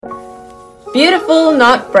Beautiful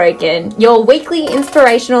Not Broken, your weekly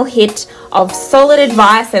inspirational hit of solid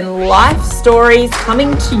advice and life stories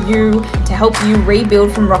coming to you to help you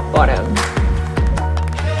rebuild from rock bottom.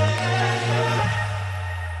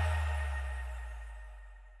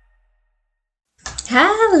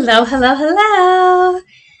 Hello.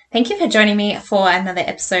 Thank you for joining me for another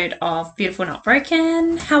episode of Beautiful Not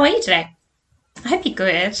Broken. How are you today? I hope you're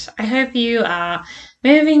good. I hope you are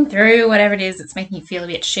moving through whatever it is that's making you feel a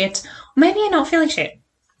bit shit. Or maybe you're not feeling shit.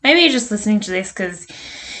 Maybe you're just listening to this because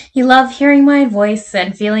you love hearing my voice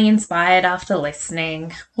and feeling inspired after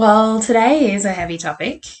listening. Well, today is a heavy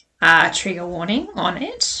topic. Trigger warning on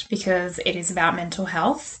it because it is about mental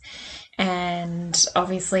health. And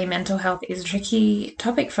obviously mental health is a tricky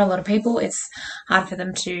topic for a lot of people. It's hard for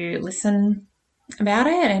them to listen about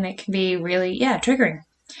it and it can be really, triggering.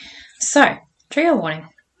 So, trigger warning.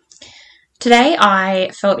 Today I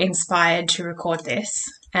felt inspired to record this,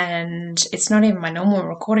 and it's not even my normal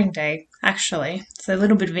recording day, actually. It's a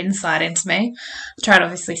little bit of insight into me. I try to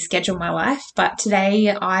obviously schedule my life, but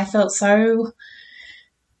today I felt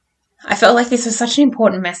like this was such an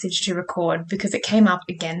important message to record because it came up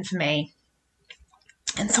again for me.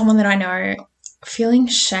 And someone that I know feeling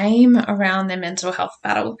shame around their mental health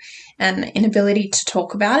battle and inability to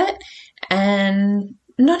talk about it, and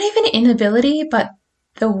not even inability, but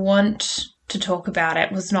the want to talk about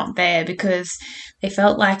it was not there because they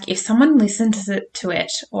felt like if someone listened to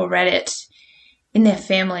it or read it in their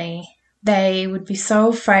family, they would be so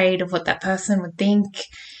afraid of what that person would think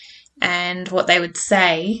and what they would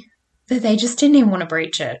say that they just didn't even want to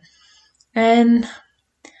breach it. And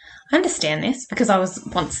I understand this because I was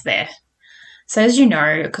once there. So as you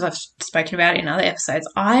know, because I've spoken about it in other episodes,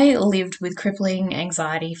 I lived with crippling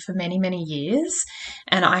anxiety for many, many years,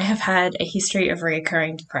 and I have had a history of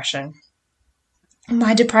recurring depression.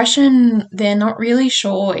 My depression, they're not really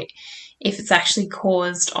sure if it's actually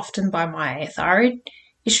caused often by my thyroid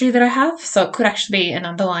issue that I have, so it could actually be an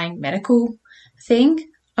underlying medical thing.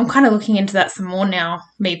 I'm kind of looking into that some more now,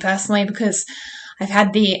 me personally, because I've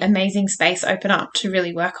had the amazing space open up to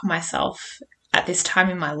really work on myself at this time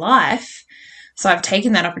in my life. So I've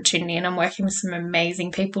taken that opportunity and I'm working with some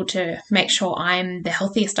amazing people to make sure I'm the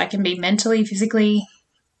healthiest I can be mentally, physically,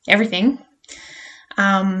 everything.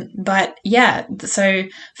 So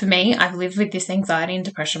for me, I've lived with this anxiety and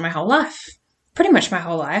depression my whole life, pretty much my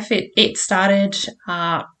whole life. It started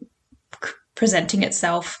presenting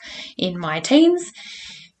itself in my teens.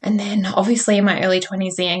 And then obviously in my early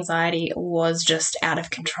 20s, the anxiety was just out of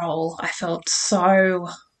control. I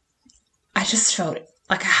just felt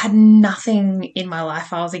like I had nothing in my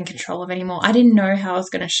life I was in control of anymore. I didn't know how I was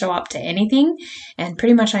going to show up to anything. And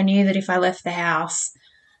pretty much I knew that if I left the house,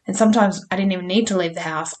 and sometimes I didn't even need to leave the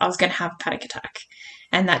house, I was going to have a panic attack.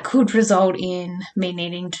 And that could result in me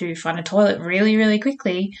needing to find a toilet really, really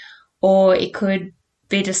quickly, or it could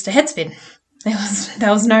be just a head spin. There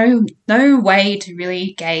was no way to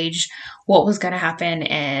really gauge what was going to happen.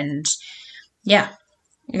 And yeah,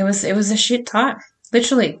 it was a shit time,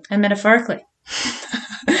 literally and metaphorically.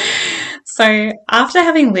 So after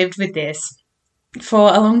having lived with this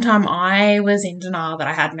for a long time, I was in denial that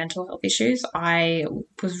I had mental health issues. I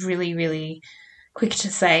was really, really quick to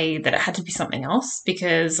say that it had to be something else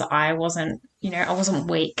because I wasn't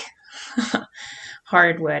weak.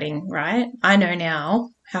 Horrid wording, right? I know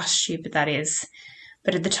now how stupid that is.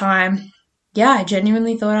 But at the time, I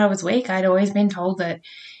genuinely thought I was weak. I'd always been told that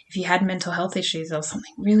if you had mental health issues, there was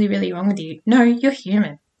something really, really wrong with you. No, you're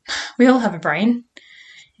human. We all have a brain.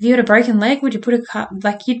 If you had a broken leg, would you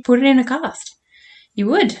you'd put it in a cast? You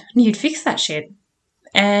would. You'd fix that shit.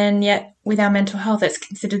 And yet, with our mental health, it's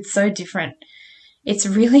considered so different. It's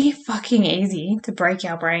really fucking easy to break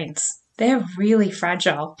our brains. They're really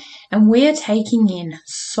fragile. And we're taking in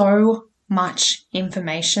so much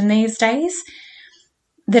information these days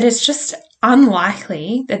that it's just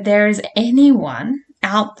unlikely that there is anyone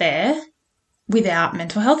out there without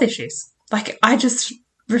mental health issues. Like, I just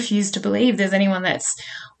refuse to believe there's anyone that's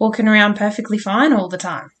walking around perfectly fine all the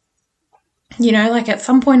time. You know, like at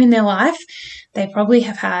some point in their life, they probably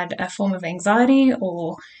have had a form of anxiety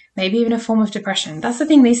or maybe even a form of depression. That's the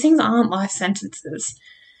thing. These things aren't life sentences.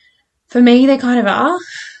 For me, they kind of are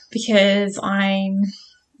because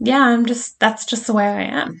that's just the way I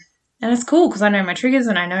am. And it's cool because I know my triggers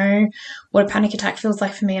and I know what a panic attack feels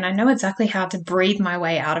like for me and I know exactly how to breathe my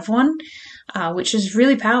way out of one, which is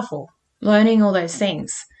really powerful, learning all those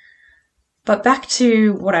things. But back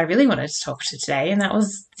to what I really wanted to talk to today, and that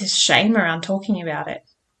was this shame around talking about it.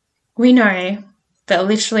 We know that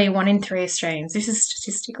literally 1 in 3 Australians, this is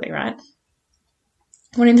statistically, right?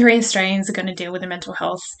 1 in 3 Australians are going to deal with a mental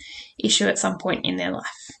health issue at some point in their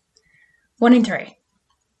life. 1 in 3.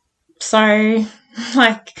 So,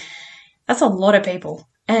 that's a lot of people.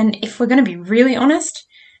 And if we're going to be really honest,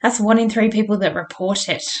 that's 1 in 3 people that report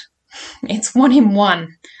it. It's 1 in 1.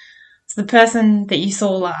 So the person that you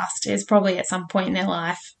saw last is probably at some point in their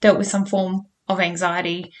life dealt with some form of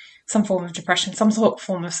anxiety, some form of depression, some sort of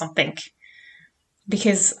form of something.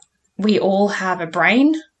 Because we all have a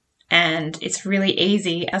brain, and it's really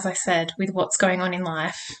easy, as I said, with what's going on in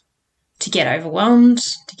life, to get overwhelmed,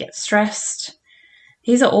 to get stressed.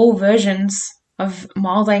 These are all versions of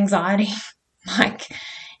mild anxiety.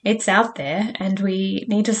 It's out there, and we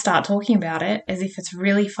need to start talking about it as if it's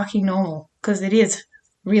really fucking normal, because it is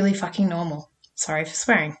really fucking normal. Sorry for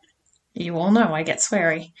swearing. You all know I get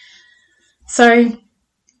sweary. So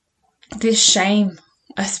this shame,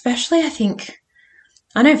 especially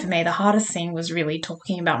I know for me the hardest thing was really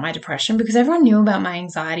talking about my depression, because everyone knew about my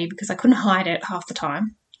anxiety because I couldn't hide it half the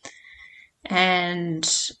time. And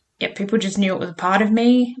people just knew it was a part of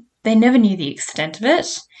me. They never knew the extent of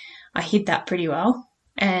it. I hid that pretty well.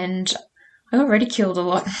 And I got ridiculed a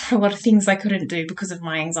lot for a lot of things I couldn't do because of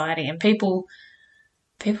my anxiety. And people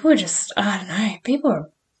are just, I don't know,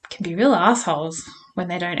 people can be real assholes when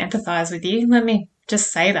they don't empathize with you. Let me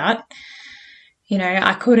just say that.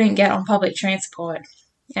 I couldn't get on public transport,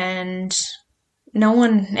 and no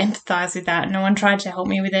one empathized with that. No one tried to help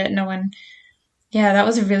me with it. That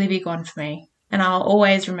was a really big one for me. And I'll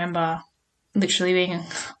always remember literally being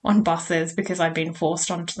on buses because I'd been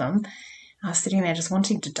forced onto them. I was sitting there just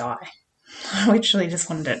wanting to die. I literally just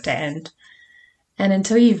wanted it to end. And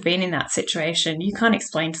until you've been in that situation, you can't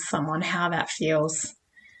explain to someone how that feels.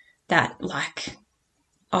 That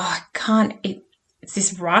it's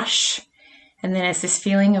this rush, and then it's this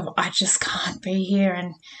feeling of I just can't be here,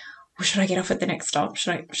 and should I get off at the next stop?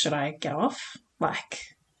 Should I get off?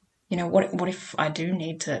 What if I do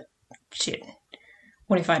need to shit?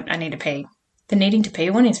 What if I need to pee? The needing to pee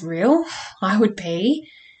one is real. I would pee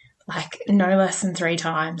no less than 3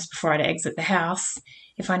 times before I'd exit the house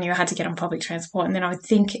if I knew I had to get on public transport. And then I would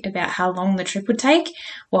think about how long the trip would take.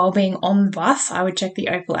 While being on the bus, I would check the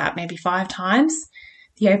Opal app maybe 5 times.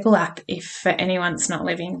 The Opal app, if for anyone that's not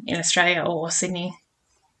living in Australia or Sydney,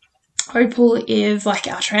 Opal is like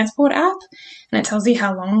our transport app, and it tells you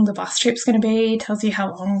how long the bus trip's going to be, tells you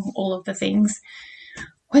how long all of the things,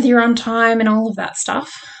 whether you're on time and all of that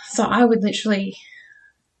stuff. So I would literally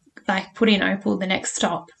put in Opal the next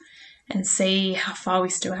stop and see how far we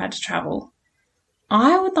still had to travel.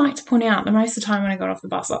 I would like to point out that most of the time when I got off the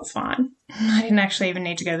bus, that was fine. I didn't actually even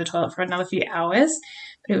need to go to the toilet for another few hours,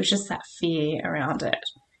 but it was just that fear around it.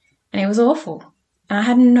 And it was awful. And I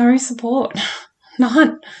had no support.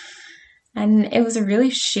 None. And it was a really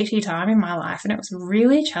shitty time in my life, and it was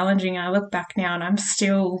really challenging. I look back now and I'm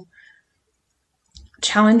still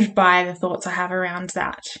challenged by the thoughts I have around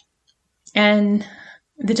that. And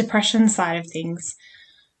the depression side of things,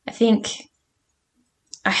 I think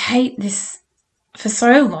I hate this. For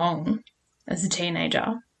so long as a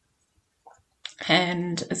teenager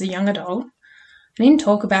and as a young adult, I didn't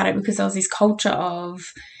talk about it because there was this culture of,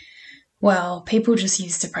 people just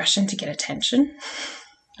use depression to get attention.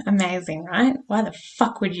 Amazing, right? Why the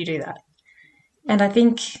fuck would you do that? And I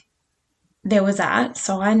think there was that,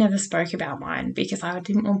 so I never spoke about mine because I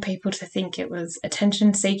didn't want people to think it was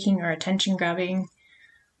attention seeking or attention grabbing.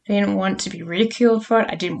 I didn't want to be ridiculed for it.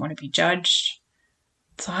 I didn't want to be judged.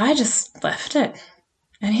 So I just left it,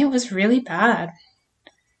 and it was really bad.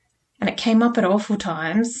 And it came up at awful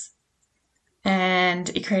times, and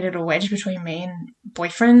it created a wedge between me and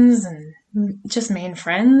boyfriends and just me and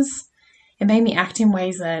friends. It made me act in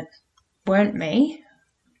ways that weren't me,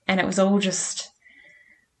 and it was all just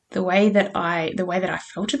the way that I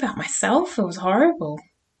felt about myself. It was horrible.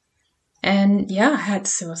 And I had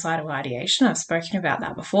suicidal ideation. I've spoken about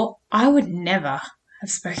that before. I would never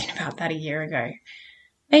have spoken about that a year ago.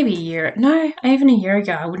 Maybe even a year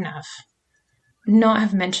ago, I would not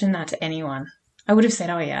have mentioned that to anyone. I would have said,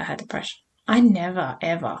 I had depression. I never,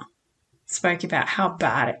 ever spoke about how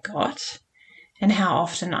bad it got and how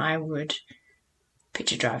often I would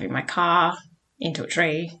picture driving my car into a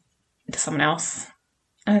tree, into someone else.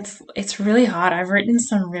 And it's really hard. I've written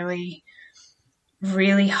some really,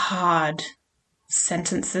 really hard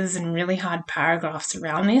sentences and really hard paragraphs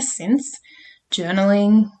around this since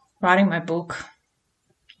journaling, writing my book,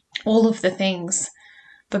 all of the things,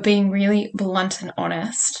 but being really blunt and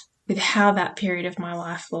honest with how that period of my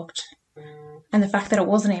life looked and the fact that it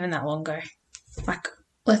wasn't even that long ago.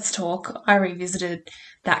 Let's talk. I revisited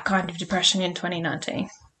that kind of depression in 2019,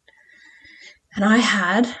 and I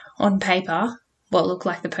had on paper what looked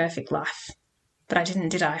like the perfect life, but I didn't,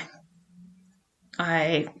 did I?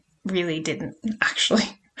 I really didn't, actually.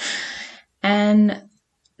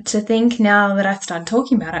 to think now that I've started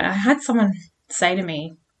talking about it, I had someone say to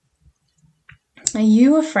me, are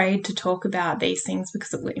you afraid to talk about these things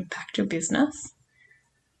because it will impact your business?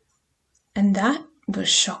 And that was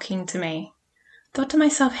shocking to me. I thought to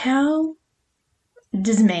myself, how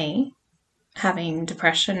does me having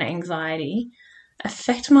depression, anxiety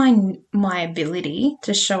affect my ability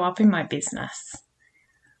to show up in my business?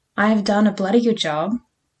 I have done a bloody good job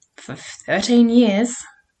for 13 years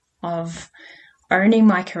of owning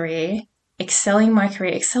my career, excelling my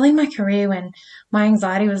career when my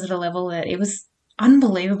anxiety was at a level that it was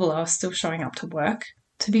unbelievable. I was still showing up to work,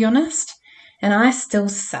 to be honest, and I still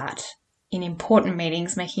sat in important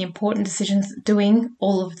meetings, making important decisions, doing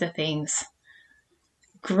all of the things,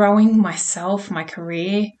 growing myself, my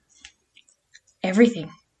career,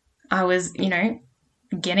 everything. I was,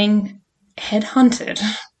 getting headhunted.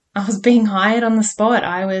 I was being hired on the spot.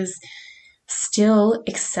 I was still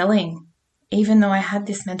excelling, even though I had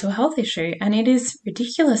this mental health issue. And it is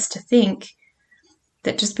ridiculous to think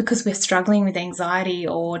that just because we're struggling with anxiety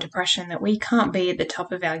or depression that we can't be at the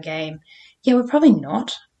top of our game. Yeah, we're probably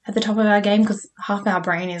not at the top of our game because half our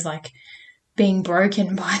brain is like being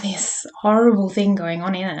broken by this horrible thing going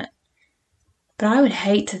on in it. But I would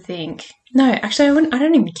hate to think, no, actually I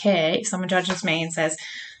don't even care if someone judges me and says,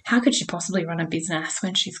 how could she possibly run a business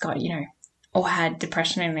when she's got, or had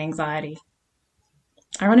depression and anxiety?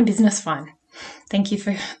 I run a business fine. Thank you for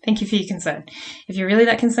your concern. If you're really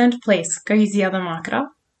that concerned, please go use the other marketer,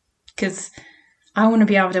 because I want to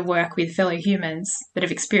be able to work with fellow humans that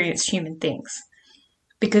have experienced human things,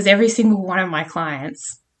 because every single one of my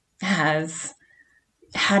clients has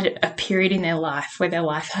had a period in their life where their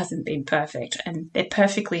life hasn't been perfect, and they're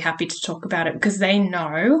perfectly happy to talk about it because they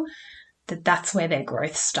know that that's where their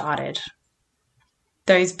growth started.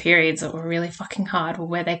 Those periods that were really fucking hard were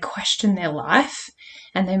where they questioned their life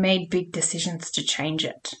and they made big decisions to change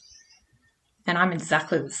it. And I'm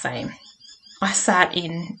exactly the same. I sat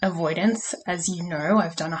in avoidance, as you know,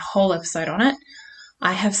 I've done a whole episode on it.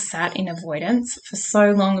 I have sat in avoidance for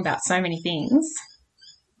so long about so many things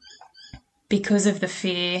because of the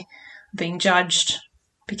fear of being judged,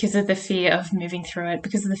 because of the fear of moving through it,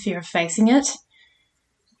 because of the fear of facing it.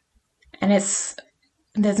 And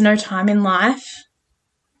there's no time in life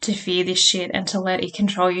to fear this shit and to let it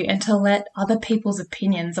control you and to let other people's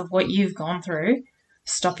opinions of what you've gone through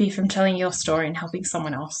stop you from telling your story and helping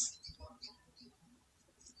someone else.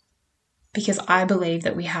 Because I believe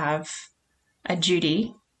that we have a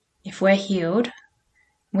duty, if we're healed,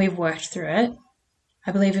 we've worked through it,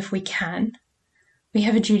 I believe if we can, we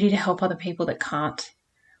have a duty to help other people that can't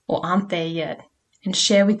or aren't there yet and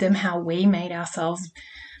share with them how we made ourselves,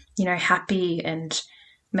 happy and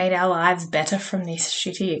made our lives better from this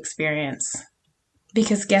shitty experience.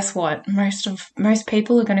 Because guess what? Most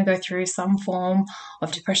people are going to go through some form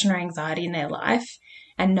of depression or anxiety in their life,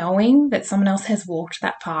 and knowing that someone else has walked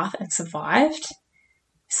that path and survived,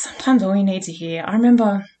 sometimes all you need to hear. I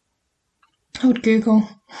remember I would Google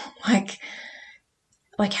like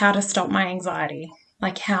how to stop my anxiety,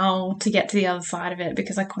 like how to get to the other side of it,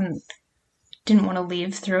 because I didn't want to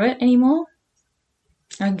live through it anymore.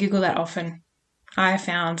 I Google that often. I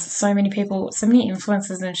found so many people, so many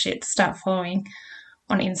influencers and shit to start following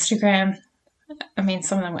on Instagram. I mean,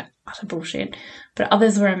 some of them were utter bullshit, but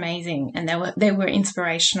others were amazing and they were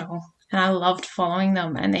inspirational, and I loved following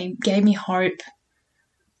them, and they gave me hope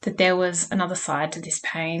that there was another side to this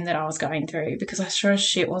pain that I was going through, because I sure as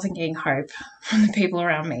shit wasn't getting hope from the people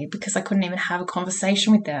around me, because I couldn't even have a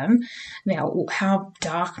conversation with them about how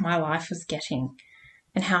dark my life was getting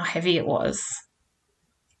and how heavy it was.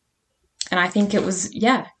 And I think it was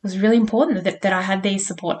really important that I had these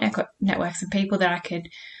support networks and people that I could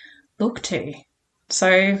look to.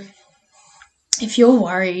 So if you're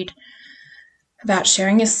worried about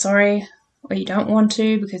sharing your story, or you don't want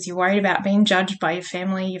to because you're worried about being judged by your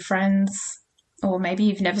family, your friends, or maybe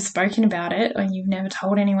you've never spoken about it or you've never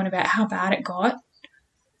told anyone about how bad it got,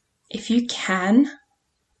 if you can,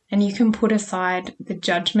 and you can put aside the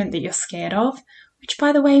judgment that you're scared of, which,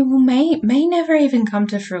 by the way, may never even come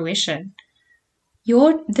to fruition.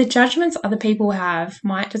 The judgments other people have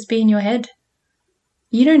might just be in your head.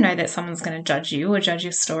 You don't know that someone's going to judge you or judge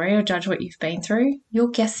your story or judge what you've been through. You're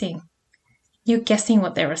guessing. You're guessing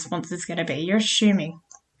what their response is going to be. You're assuming.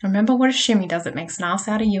 Remember what assuming does? It makes an ass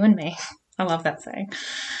out of you and me. I love that saying.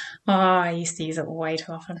 Oh, I used to use it way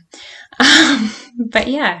too often. But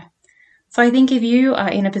yeah. So I think if you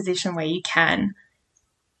are in a position where you can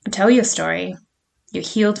tell your story, you're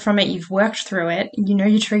healed from it, you've worked through it, you know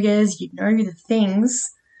your triggers, you know the things,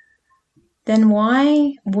 then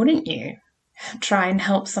why wouldn't you try and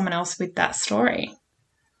help someone else with that story?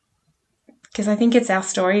 Because I think it's our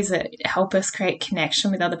stories that help us create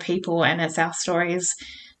connection with other people, and it's our stories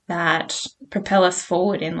that propel us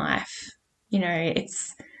forward in life. We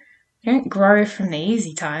don't grow from the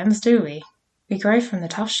easy times, do we? We grow from the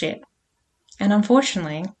tough shit. And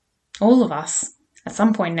unfortunately, all of us at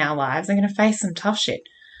some point in our lives are going to face some tough shit.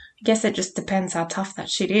 I guess it just depends how tough that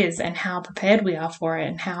shit is and how prepared we are for it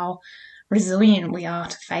and how resilient we are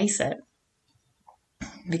to face it.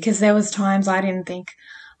 Because there was times I didn't think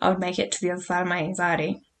I would make it to the other side of my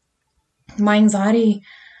anxiety. My anxiety,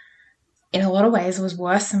 in a lot of ways, was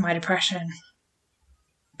worse than my depression.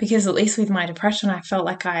 Because at least with my depression, I felt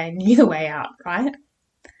like I knew the way out, right?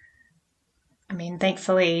 I mean,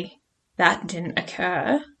 thankfully, that didn't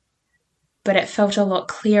occur, but it felt a lot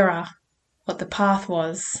clearer what the path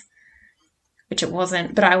was, which it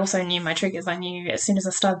wasn't. But I also knew my triggers. I knew as soon as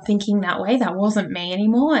I started thinking that way, that wasn't me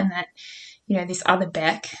anymore, and that, this other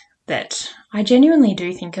Beck that I genuinely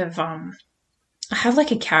do think of, I have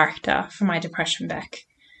like a character for my depression Beck.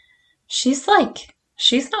 She's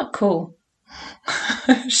not cool.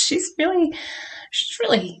 she's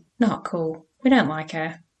really not cool. We don't like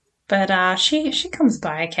her. But she comes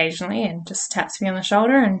by occasionally and just taps me on the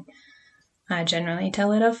shoulder, and I generally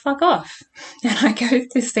tell her to fuck off. And I go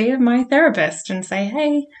to see my therapist and say,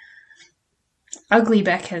 hey, ugly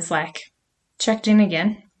Beck has checked in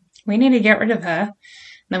again. We need to get rid of her.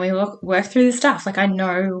 And then we work through the stuff. I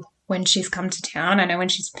know when she's come to town. I know when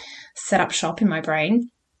she's set up shop in my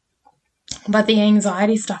brain. But the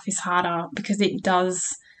anxiety stuff is harder because it does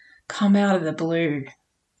come out of the blue.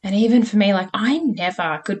 And even for me, I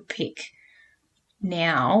never could pick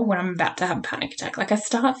now when I'm about to have a panic attack. I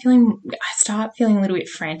start feeling a little bit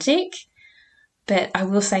frantic. But I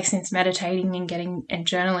will say, since meditating and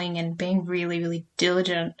journaling and being really, really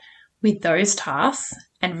diligent with those tasks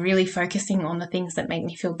and really focusing on the things that make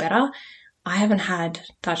me feel better, I haven't had,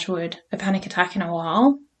 touch wood, a panic attack in a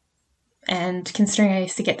while. And considering I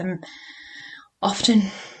used to get them often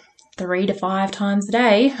 3 to 5 times a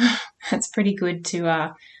day, that's pretty good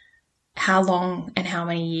to how long and how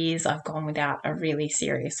many years I've gone without a really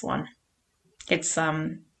serious one. It's a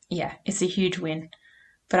huge win.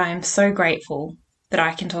 But I am so grateful that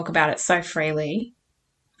I can talk about it so freely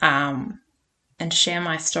and share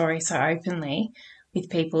my story so openly with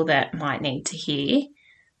people that might need to hear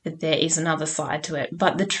that there is another side to it.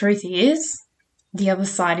 But the truth is, the other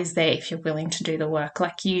side is there if you're willing to do the work.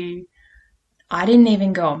 I didn't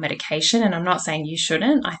even go on medication, and I'm not saying you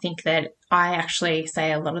shouldn't. I think that I actually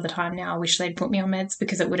say a lot of the time now I wish they'd put me on meds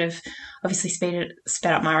because it would have obviously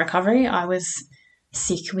sped up my recovery. I was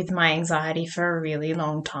sick with my anxiety for a really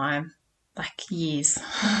long time, years,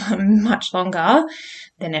 much longer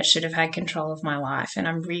than it should have had control of my life. And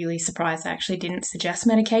I'm really surprised I actually didn't suggest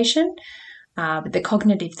medication. But the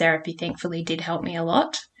cognitive therapy thankfully did help me a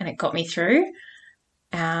lot, and it got me through.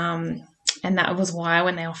 And that was why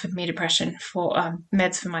when they offered me depression for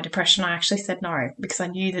meds for my depression, I actually said no, because I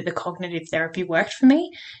knew that the cognitive therapy worked for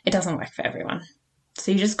me. It doesn't work for everyone.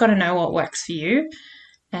 So you just got to know what works for you.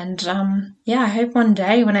 And I hope one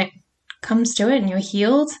day when it comes to it and you're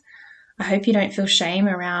healed, I hope you don't feel shame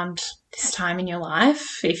around this time in your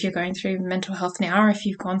life. If you're going through mental health now, or if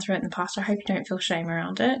you've gone through it in the past, I hope you don't feel shame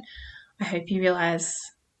around it. I hope you realize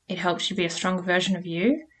it helps you be a stronger version of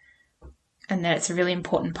you, and that it's a really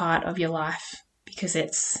important part of your life, because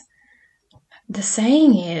the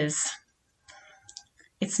saying is,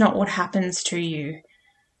 it's not what happens to you.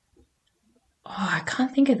 Oh, I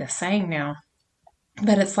can't think of the saying now,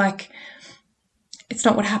 but it's it's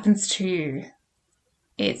not what happens to you.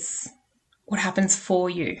 It's what happens for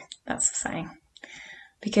you. That's the saying.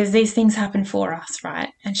 Because these things happen for us, right?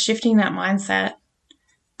 And shifting that mindset,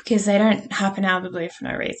 because they don't happen out of the blue for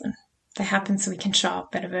no reason. They happen so we can show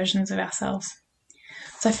up better versions of ourselves.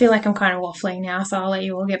 So I feel like I'm kind of waffling now, so I'll let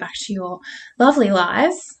you all get back to your lovely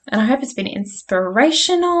lives. And I hope it's been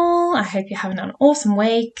inspirational. I hope you're having an awesome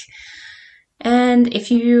week. And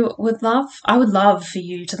if you I would love for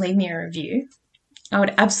you to leave me a review. I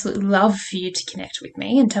would absolutely love for you to connect with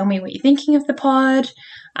me and tell me what you're thinking of the pod.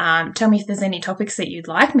 Tell me if there's any topics that you'd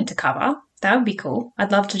like me to cover. That would be cool.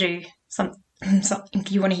 I'd love to do something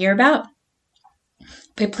you want to hear about.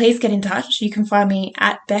 But please get in touch. You can find me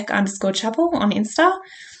at Beck_Chapel on Insta,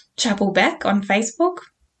 Chapel Beck on Facebook.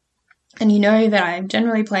 And you know that I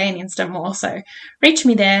generally play in Insta more, so reach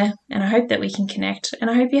me there, and I hope that we can connect. And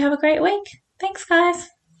I hope you have a great week. Thanks, guys.